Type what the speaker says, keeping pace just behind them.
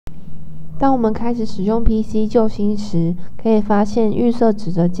当我们开始使用 PC 救星时，可以发现预设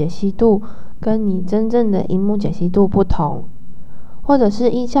值的解析度跟你真正的萤幕解析度不同，或者是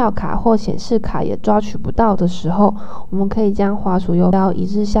音效卡或显示卡也抓取不到的时候，我们可以将滑鼠右标移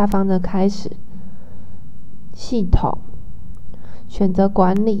至下方的开始系统，选择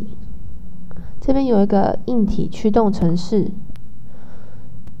管理，这边有一个硬体驱动程式。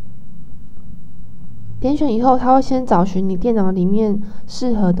点选以后，它会先找寻你电脑里面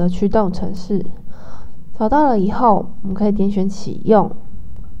适合的驱动程式。找到了以后，我们可以点选启用，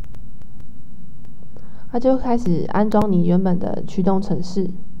它就开始安装你原本的驱动程式。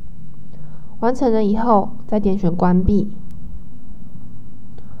完成了以后，再点选关闭，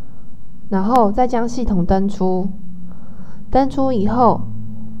然后再将系统登出。登出以后，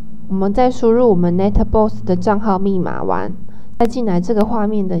我们再输入我们 NetBox 的账号密码完，再进来这个画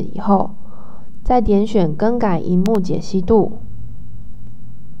面的以后。再点选更改萤幕解析度，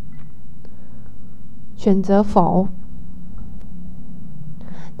选择否。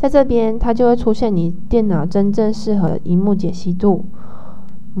在这边，它就会出现你电脑真正适合的萤幕解析度。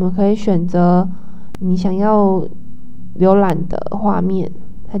我们可以选择你想要浏览的画面，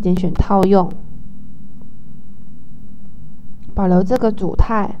再点选套用，保留这个主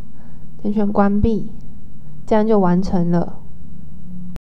态，点选关闭，这样就完成了。